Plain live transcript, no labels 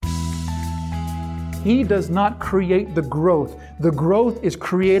He does not create the growth. The growth is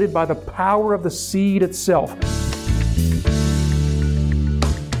created by the power of the seed itself.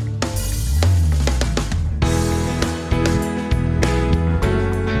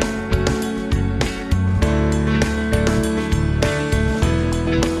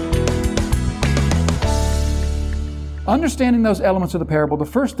 Understanding those elements of the parable, the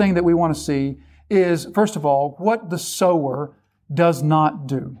first thing that we want to see is, first of all, what the sower does not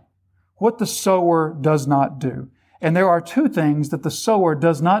do. What the sower does not do. And there are two things that the sower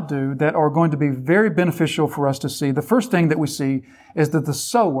does not do that are going to be very beneficial for us to see. The first thing that we see is that the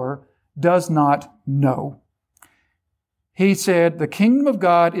sower does not know. He said, the kingdom of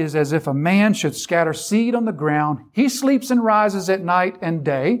God is as if a man should scatter seed on the ground. He sleeps and rises at night and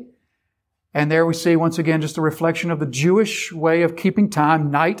day. And there we see once again just a reflection of the Jewish way of keeping time,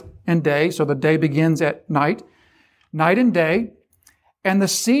 night and day. So the day begins at night and day. And the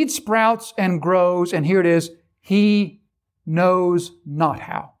seed sprouts and grows, and here it is, he knows not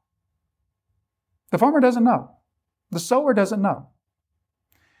how. The farmer doesn't know. The sower doesn't know.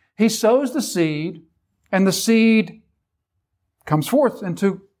 He sows the seed, and the seed comes forth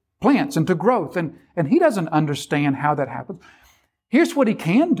into plants, into growth, and he doesn't understand how that happens. Here's what he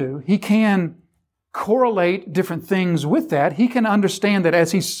can do. He can correlate different things with that. He can understand that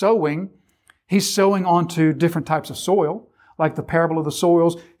as he's sowing onto different types of soil, like the parable of the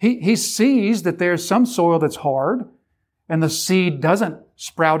soils. He sees that there's some soil that's hard, and the seed doesn't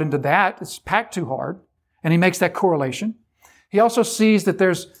sprout into that. It's packed too hard, and he makes that correlation. He also sees that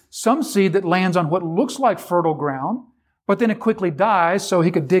there's some seed that lands on what looks like fertile ground, but then it quickly dies, so he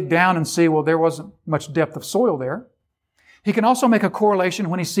could dig down and see, well, there wasn't much depth of soil there. He can also make a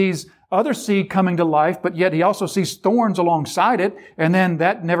correlation when he sees other seed coming to life, but yet he also sees thorns alongside it, and then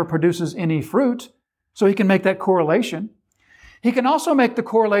that never produces any fruit. So he can make that correlation. He can also make the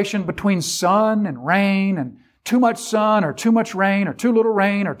correlation between sun and rain, and too much sun or too much rain, or too little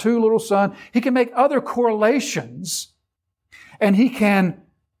rain or too little sun. He can make other correlations, and he can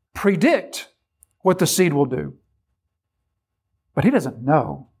predict what the seed will do. But he doesn't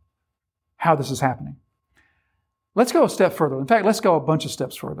know how this is happening. Let's go a step further. In fact, let's go a bunch of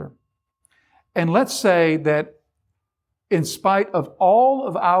steps further. And let's say that in spite of all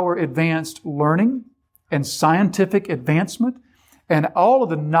of our advanced learning and scientific advancement and all of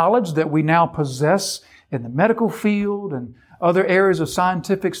the knowledge that we now possess in the medical field and other areas of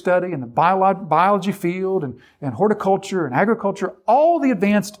scientific study and the biology field and horticulture and agriculture, all the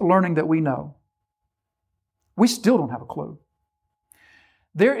advanced learning that we know, we still don't have a clue.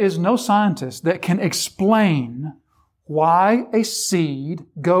 There is no scientist that can explain why a seed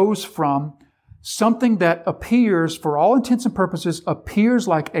goes from something that appears, for all intents and purposes, appears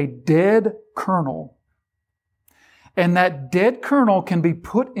like a dead kernel. And that dead kernel can be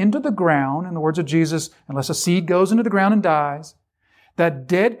put into the ground, in the words of Jesus, unless a seed goes into the ground and dies. That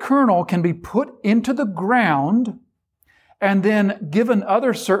dead kernel can be put into the ground and then given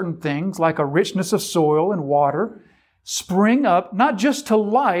other certain things like a richness of soil and water, spring up not just to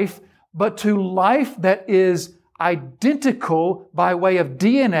life, but to life that is identical by way of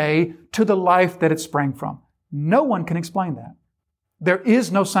DNA to the life that it sprang from. No one can explain that. There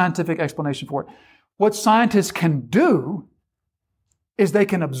is no scientific explanation for it. What scientists can do is they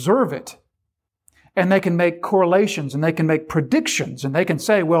can observe it, and they can make correlations, and they can make predictions, and they can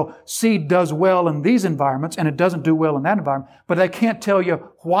say, well, seed does well in these environments, and it doesn't do well in that environment, but they can't tell you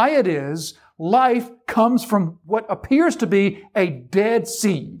why it is life comes from what appears to be a dead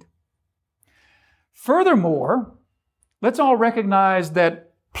seed. Furthermore, let's all recognize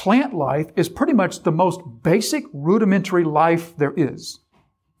that plant life is pretty much the most basic, rudimentary life there is.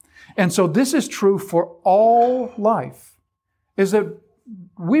 And so this is true for all life, is that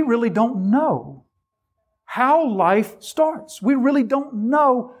we really don't know how life starts. We really don't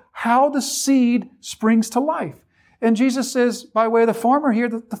know how the seed springs to life. And Jesus says, by way of the farmer here,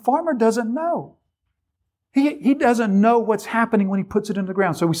 that the farmer doesn't know. He doesn't know what's happening when he puts it into the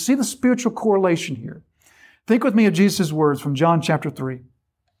ground. So we see the spiritual correlation here. Think with me of Jesus' words from John chapter 3.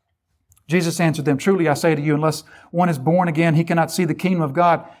 Jesus answered them, "Truly I say to you, unless one is born again, he cannot see the kingdom of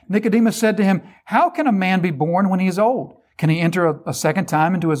God." Nicodemus said to him, "How can a man be born when he is old? Can he enter a second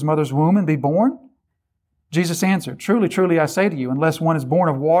time into his mother's womb and be born?" Jesus answered, "Truly, truly I say to you, unless one is born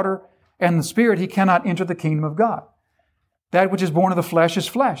of water and the Spirit, he cannot enter the kingdom of God. That which is born of the flesh is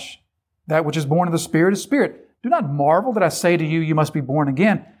flesh. That which is born of the Spirit is spirit. Do not marvel that I say to you, you must be born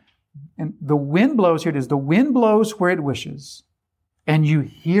again." And the wind blows, here it is, the wind blows where it wishes, and you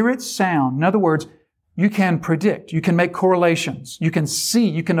hear its sound. In other words, you can predict, you can make correlations, you can see,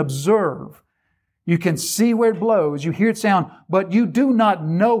 you can observe. You can see where it blows, you hear it sound, but you do not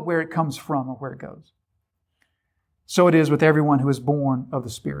know where it comes from or where it goes. So it is with everyone who is born of the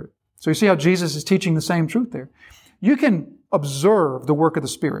Spirit. So you see how Jesus is teaching the same truth there. You can observe the work of the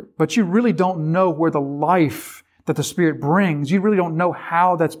Spirit, but you really don't know where the life that the Spirit brings, you really don't know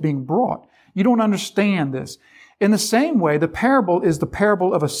how that's being brought. You don't understand this. In the same way, the parable is the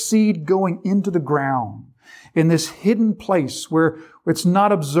parable of a seed going into the ground in this hidden place where it's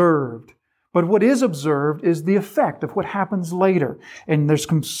not observed. But what is observed is the effect of what happens later. And there's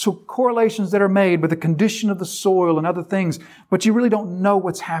correlations that are made with the condition of the soil and other things, but you really don't know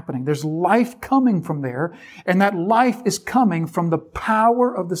what's happening. There's life coming from there, and that life is coming from the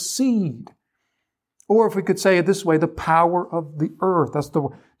power of the seed. Or if we could say it this way, the power of the earth. That's the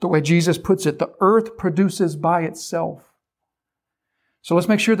way Jesus puts it. The earth produces by itself. So let's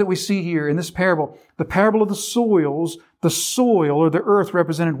make sure that we see here in this parable, the parable of the soils, the soil or the earth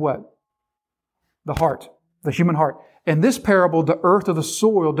represented what? The heart, the human heart. In this parable, the earth or the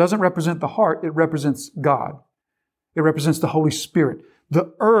soil doesn't represent the heart, it represents God. It represents the Holy Spirit.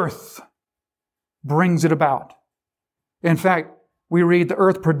 The earth brings it about. In fact, we read the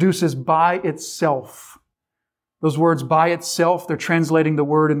earth produces by itself. Those words by itself, they're translating the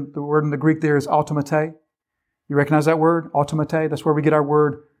word in the Greek there is automate. You recognize that word? Automate. That's where we get our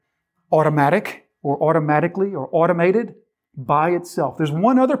word automatic or automatically or automated. By itself. There's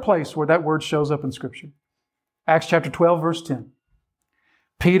one other place where that word shows up in Scripture. Acts chapter 12, verse 10.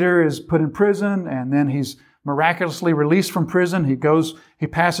 Peter is put in prison and then he's miraculously released from prison. He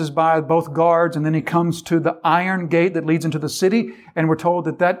passes by both guards and then he comes to the iron gate that leads into the city. And we're told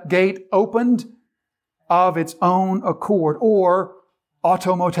that that gate opened of its own accord, or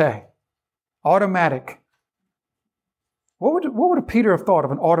automote, automatic. What would Peter have thought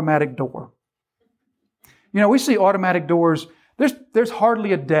of an automatic door? You know, we see automatic doors. There's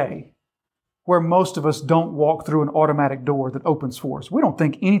hardly a day where most of us don't walk through an automatic door that opens for us. We don't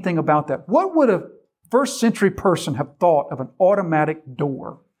think anything about that. What would a first century person have thought of an automatic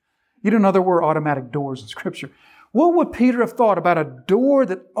door? You don't know there were automatic doors in Scripture. What would Peter have thought about a door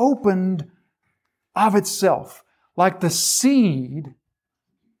that opened of itself, like the seed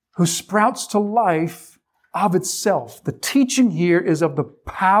who sprouts to life of itself? The teaching here is of the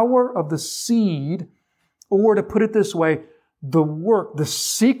power of the seed. Or to put it this way, the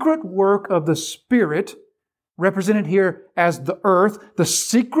secret work of the Spirit, represented here as the earth, the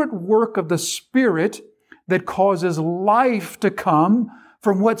secret work of the Spirit that causes life to come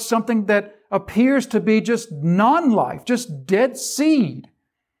from what's something that appears to be just non-life, just dead seed.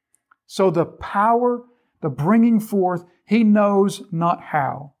 So the power, the bringing forth, he knows not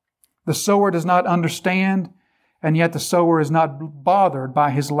how. The sower does not understand, and yet the sower is not bothered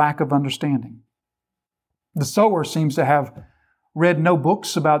by his lack of understanding. The sower seems to have read no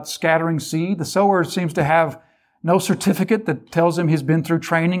books about scattering seed. The sower seems to have no certificate that tells him he's been through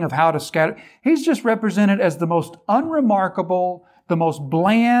training of how to scatter. He's just represented as the most unremarkable, the most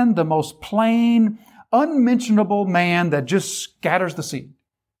bland, the most plain, unmentionable man that just scatters the seed.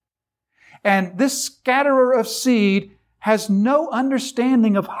 And this scatterer of seed has no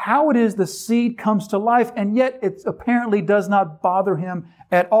understanding of how it is the seed comes to life, and yet it apparently does not bother him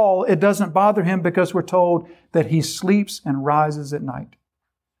at all. It doesn't bother him because we're told that he sleeps and rises at night.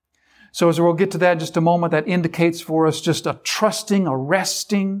 So as we'll get to that in just a moment, that indicates for us just a trusting, a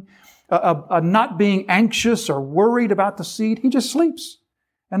resting, a not being anxious or worried about the seed. He just sleeps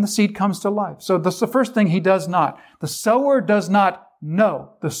and the seed comes to life. So that's the first thing he does not. The sower does not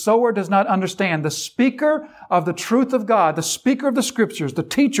know. The sower does not understand. The speaker of the truth of God, the speaker of the Scriptures, the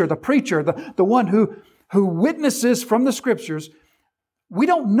teacher, the preacher, the one who witnesses from the Scriptures, we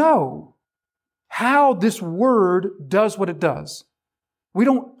don't know how this Word does what it does. We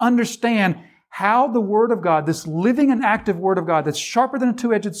don't understand how the Word of God, this living and active Word of God that's sharper than a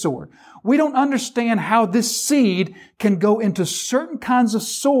two-edged sword, we don't understand how this seed can go into certain kinds of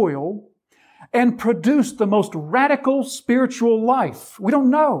soil and produce the most radical spiritual life. We don't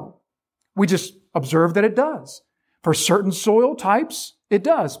know. We just observe that it does. For certain soil types, it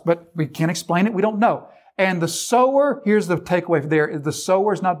does, but we can't explain it. We don't know. And the sower, here's the takeaway there, the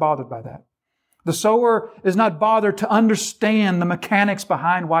sower is not bothered by that. The sower is not bothered to understand the mechanics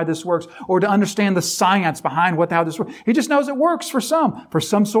behind why this works or to understand the science behind how this works. He just knows it works for some. For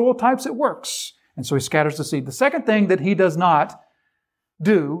some soil types, it works. And so he scatters the seed. The second thing that he does not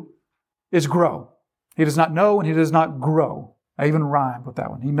do is grow. He does not know and he does not grow. I even rhymed with that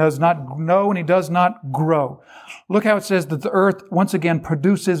one. He does not know and he does not grow. Look how it says that the earth, once again,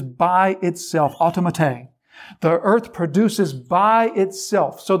 produces by itself. Automate. The earth produces by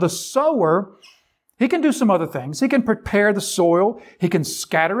itself. So the sower, he can do some other things. He can prepare the soil. He can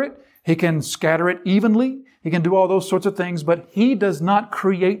scatter it. He can scatter it evenly. He can do all those sorts of things, but He does not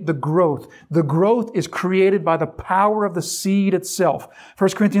create the growth. The growth is created by the power of the seed itself.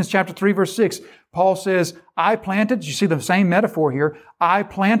 1 Corinthians chapter 3, verse 6, Paul says, I planted, you see the same metaphor here, I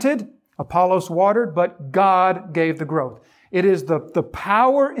planted, Apollos watered, but God gave the growth. It is the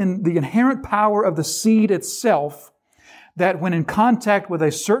power in the inherent power of the seed itself that when in contact with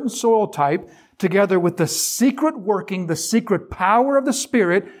a certain soil type, together with the secret working, the secret power of the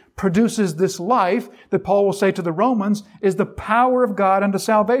Spirit, produces this life that Paul will say to the Romans is the power of God unto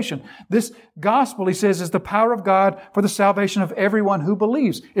salvation. This gospel, he says, is the power of God for the salvation of everyone who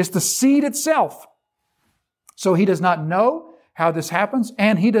believes. It's the seed itself. So he does not know how this happens,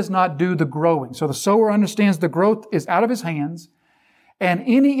 and he does not do the growing. So the sower understands the growth is out of his hands, and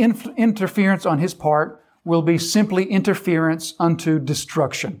any interference on his part will be simply interference unto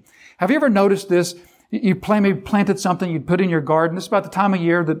destruction. Have you ever noticed this? You maybe planted something you'd put in your garden. This is about the time of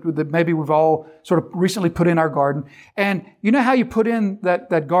year that maybe we've all sort of recently put in our garden. And you know how you put in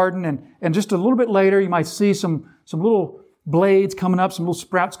that garden and just a little bit later you might see some little blades coming up, some little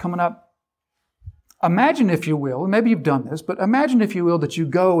sprouts coming up. Imagine, if you will, and maybe you've done this, but imagine, if you will, that you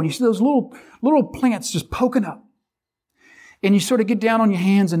go and you see those little plants just poking up. And you sort of get down on your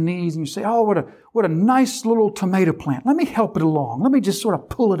hands and knees and you say, oh, what a nice little tomato plant. Let me help it along. Let me just sort of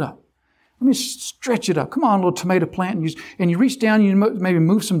pull it up. Let me stretch it up. Come on, little tomato plant. And you reach down and you maybe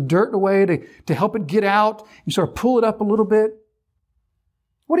move some dirt away to help it get out. You sort of pull it up a little bit.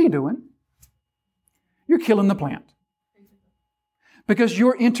 What are you doing? You're killing the plant. Because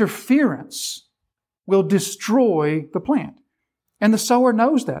your interference will destroy the plant. And the sower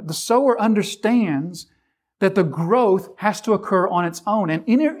knows that. The sower understands that the growth has to occur on its own. And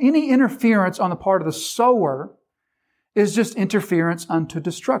any interference on the part of the sower is just interference unto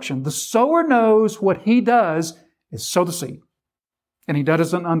destruction. The sower knows what he does is sow the seed. And he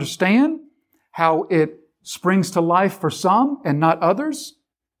doesn't understand how it springs to life for some and not others,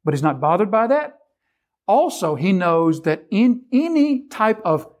 but he's not bothered by that. Also, he knows that in any type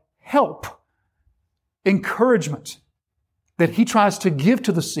of help, encouragement that he tries to give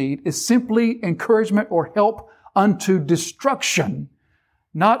to the seed is simply encouragement or help unto destruction,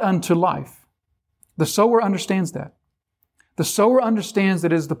 not unto life. The sower understands that. The sower understands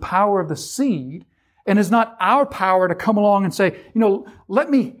that it is the power of the seed and is not our power to come along and say, let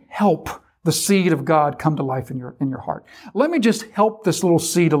me help the seed of God come to life in your heart. Let me just help this little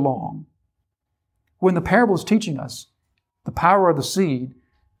seed along. When the parable is teaching us, the power of the seed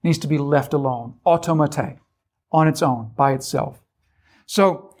needs to be left alone, automate, on its own, by itself.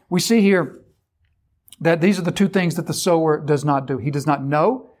 So we see here that these are the two things that the sower does not do. He does not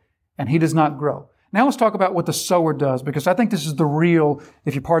know and he does not grow. Now let's talk about what the sower does, because I think this is the real,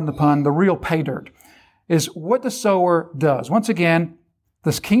 if you pardon the pun, the real pay dirt, is what the sower does. Once again,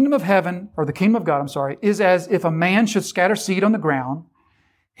 this kingdom of heaven, or the kingdom of God, is as if a man should scatter seed on the ground.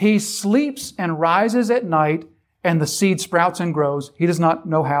 He sleeps and rises at night, and the seed sprouts and grows. He does not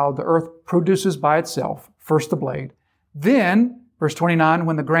know how. The earth produces by itself, first the blade. Then, verse 29,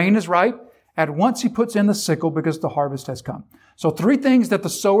 when the grain is ripe, at once he puts in the sickle because the harvest has come. So 3 things that the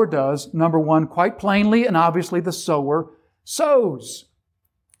sower does. Number 1, quite plainly and obviously, the sower sows.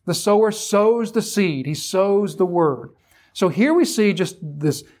 The sower sows the seed. He sows the word. So here we see just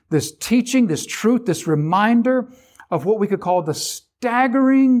this teaching, this truth, this reminder of what we could call the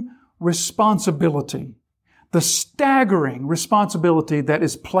staggering responsibility. The staggering responsibility that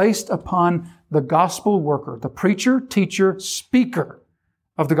is placed upon the gospel worker, the preacher, teacher, speaker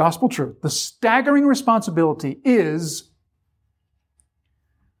of the gospel truth. The staggering responsibility is,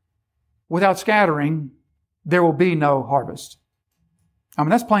 without scattering, there will be no harvest. I mean,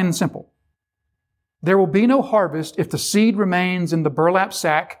 that's plain and simple. There will be no harvest if the seed remains in the burlap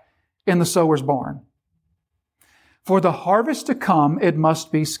sack in the sower's barn. For the harvest to come, it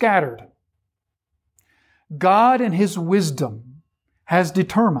must be scattered. God in His wisdom has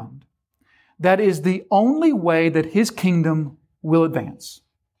determined that is the only way that His kingdom will advance,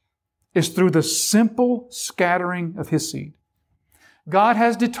 is through the simple scattering of His seed. God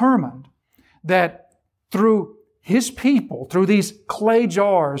has determined that through His people, through these clay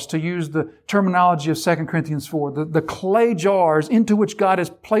jars, to use the terminology of 2 Corinthians 4, the clay jars into which God has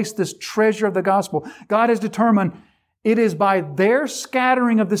placed this treasure of the gospel, God has determined it is by their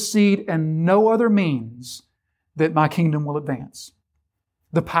scattering of the seed and no other means that my kingdom will advance.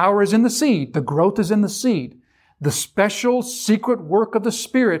 The power is in the seed. The growth is in the seed. The special secret work of the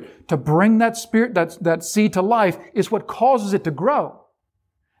Spirit to bring that seed to life is what causes it to grow.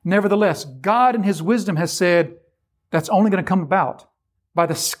 Nevertheless, God in His wisdom has said that's only going to come about by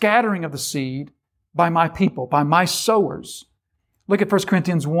the scattering of the seed by my people, by my sowers. Look at 1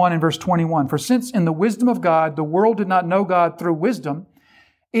 Corinthians 1 and verse 21. For since in the wisdom of God, the world did not know God through wisdom,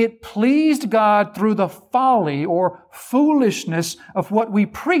 it pleased God through the folly or foolishness of what we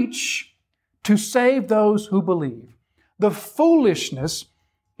preach to save those who believe. The foolishness,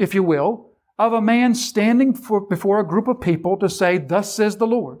 if you will, of a man standing before a group of people to say, "Thus says the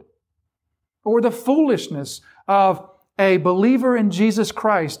Lord." Or the foolishness of a believer in Jesus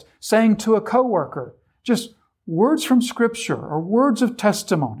Christ saying to a coworker, just words from Scripture or words of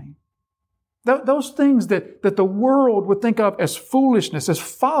testimony. Those things that the world would think of as foolishness, as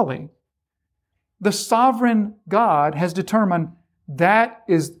folly, the sovereign God has determined that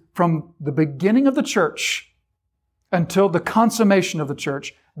is from the beginning of the church until the consummation of the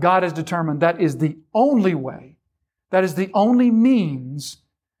church, God has determined that is the only way, that is the only means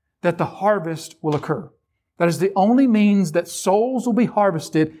that the harvest will occur. That is the only means that souls will be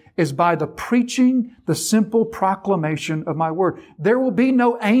harvested is by the preaching, the simple proclamation of my word. There will be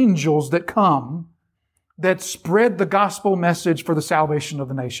no angels that come that spread the gospel message for the salvation of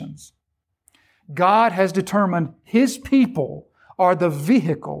the nations. God has determined His people are the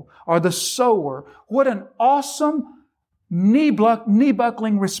vehicle, are the sower. What an awesome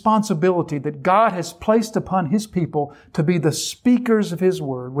knee-buckling responsibility that God has placed upon His people to be the speakers of His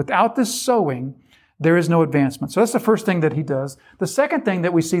word. Without this sowing, there is no advancement. So that's the first thing that He does. The second thing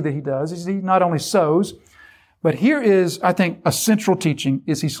that we see that He does is He not only sows, but here is, I think, a central teaching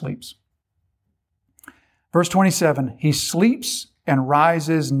is He sleeps. Verse 27, He sleeps and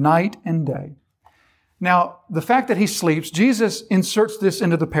rises night and day. Now, the fact that He sleeps, Jesus inserts this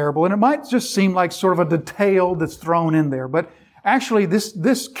into the parable, and it might just seem like sort of a detail that's thrown in there, but actually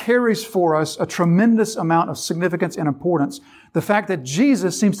this carries for us a tremendous amount of significance and importance. The fact that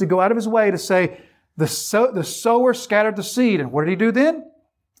Jesus seems to go out of His way to say, the sower scattered the seed. And what did He do then?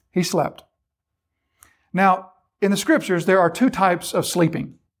 He slept. Now, in the Scriptures, there are two types of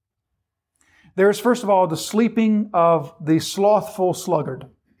sleeping. There is, first of all, the sleeping of the slothful sluggard,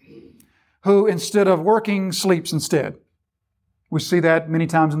 who instead of working, sleeps instead. We see that many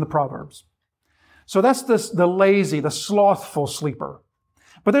times in the Proverbs. So that's the lazy, the slothful sleeper.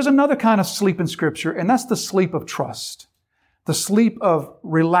 But there's another kind of sleep in Scripture, and that's the sleep of trust. The sleep of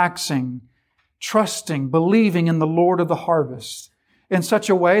relaxing, trusting, believing in the Lord of the harvest in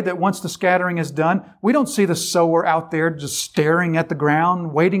such a way that once the scattering is done, we don't see the sower out there just staring at the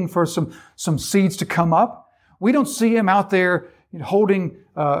ground, waiting for some seeds to come up. We don't see him out there holding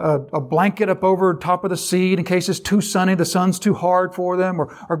a blanket up over top of the seed in case it's too sunny, the sun's too hard for them,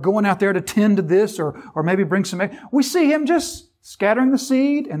 or going out there to tend to this, or maybe bring some egg. We see him just scattering the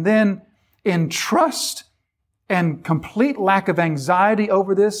seed, and then in trust and complete lack of anxiety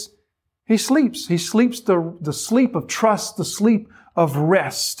over this, he sleeps. He sleeps the sleep of trust, the sleep of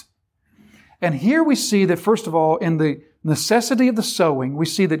rest. And here we see that, first of all, in the necessity of the sowing, we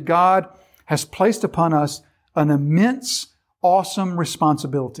see that God has placed upon us an immense, awesome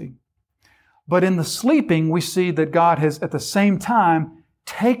responsibility. But in the sleeping, we see that God has at the same time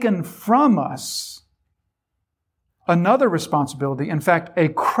taken from us another responsibility, in fact, a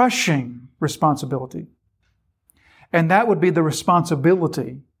crushing responsibility. And that would be the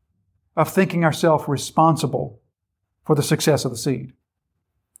responsibility of thinking ourselves responsible for the success of the seed.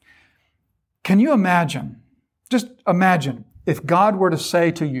 Can you imagine, just imagine, if God were to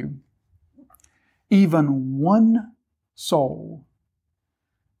say to you, even one soul,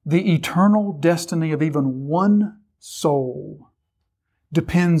 the eternal destiny of even one soul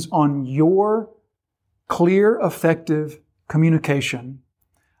depends on your clear, effective communication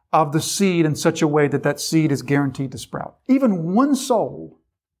of the seed in such a way that that seed is guaranteed to sprout. Even one soul.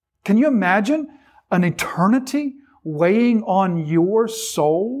 Can you imagine an eternity weighing on your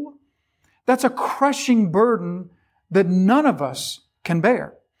soul? That's a crushing burden that none of us can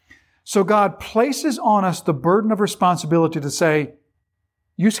bear. So God places on us the burden of responsibility to say,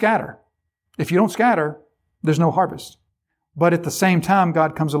 you scatter. If you don't scatter, there's no harvest. But at the same time,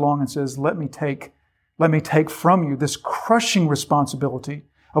 God comes along and says, let me take from you this crushing responsibility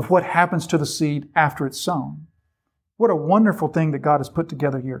of what happens to the seed after it's sown. What a wonderful thing that God has put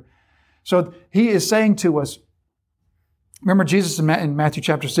together here. So He is saying to us, remember Jesus in Matthew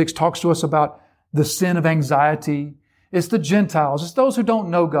chapter 6 talks to us about the sin of anxiety. It's the Gentiles. It's those who don't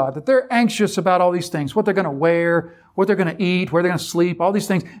know God, that they're anxious about all these things, what they're going to wear, what they're going to eat, where they're going to sleep, all these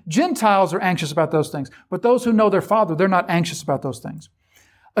things. Gentiles are anxious about those things. But those who know their Father, they're not anxious about those things.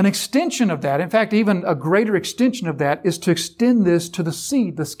 An extension of that, in fact, even a greater extension of that, is to extend this to the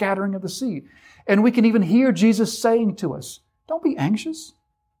seed, the scattering of the seed. And we can even hear Jesus saying to us, don't be anxious.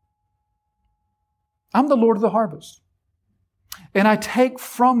 I'm the Lord of the harvest. And I take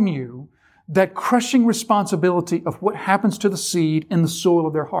from you that crushing responsibility of what happens to the seed in the soil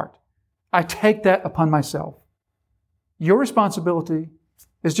of their heart. I take that upon myself. Your responsibility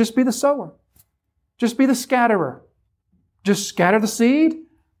is just be the sower. Just be the scatterer. Just scatter the seed.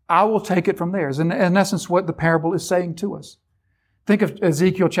 I will take it from there. Is in essence what the parable is saying to us. Think of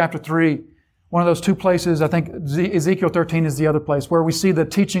Ezekiel chapter 3, one of those two places. I think Ezekiel 13 is the other place where we see the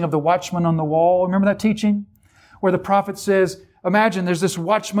teaching of the watchman on the wall. Remember that teaching? Where the prophet says, imagine there's this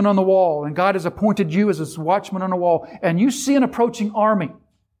watchman on the wall and God has appointed you as this watchman on the wall and you see an approaching army.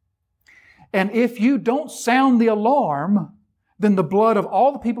 And if you don't sound the alarm, then the blood of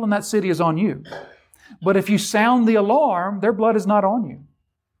all the people in that city is on you. But if you sound the alarm, their blood is not on you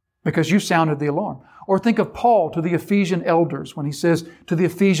because you sounded the alarm. Or think of Paul to the Ephesian elders when he says to the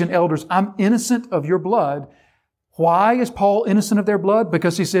Ephesian elders, I'm innocent of your blood. Why is Paul innocent of their blood?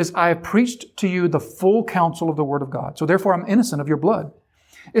 Because he says, I have preached to you the full counsel of the Word of God. So therefore I'm innocent of your blood.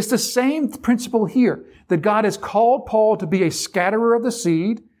 It's the same principle here that God has called Paul to be a scatterer of the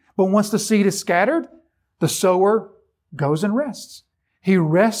seed. But once the seed is scattered, the sower goes and rests. He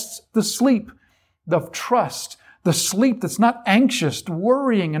rests the sleep of trust, the sleep that's not anxious,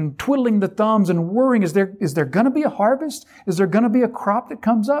 worrying and twiddling the thumbs and worrying. Is there going to be a harvest? Is there going to be a crop that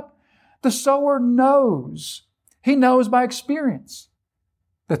comes up? The sower knows. He knows by experience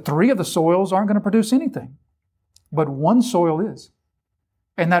that 3 of the soils aren't going to produce anything, but one soil is.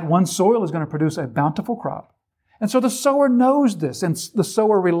 And that one soil is going to produce a bountiful crop. And so the sower knows this, and the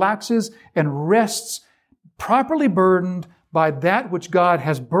sower relaxes and rests, properly burdened by that which God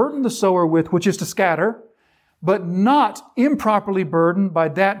has burdened the sower with, which is to scatter, but not improperly burdened by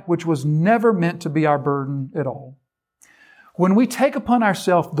that which was never meant to be our burden at all. When we take upon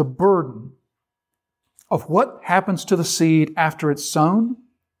ourselves the burden of what happens to the seed after it's sown,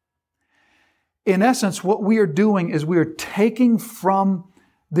 in essence, what we are doing is we are taking from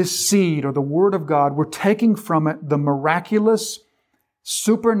this seed or the Word of God, we're taking from it the miraculous,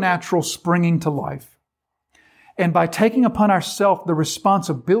 supernatural springing to life. And by taking upon ourselves the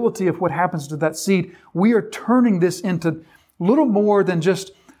responsibility of what happens to that seed, we are turning this into little more than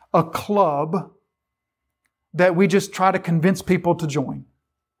just a club that we just try to convince people to join.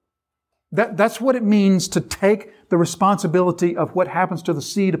 That's what it means to take the responsibility of what happens to the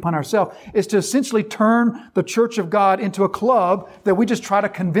seed upon ourselves, is to essentially turn the church of God into a club that we just try to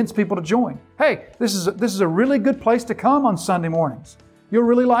convince people to join. Hey, this is a really good place to come on Sunday mornings. You'll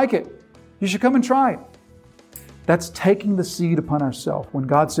really like it. You should come and try it. That's taking the seed upon ourselves when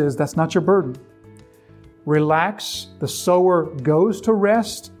God says that's not your burden. Relax. The sower goes to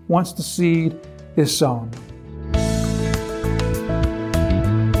rest once the seed is sown.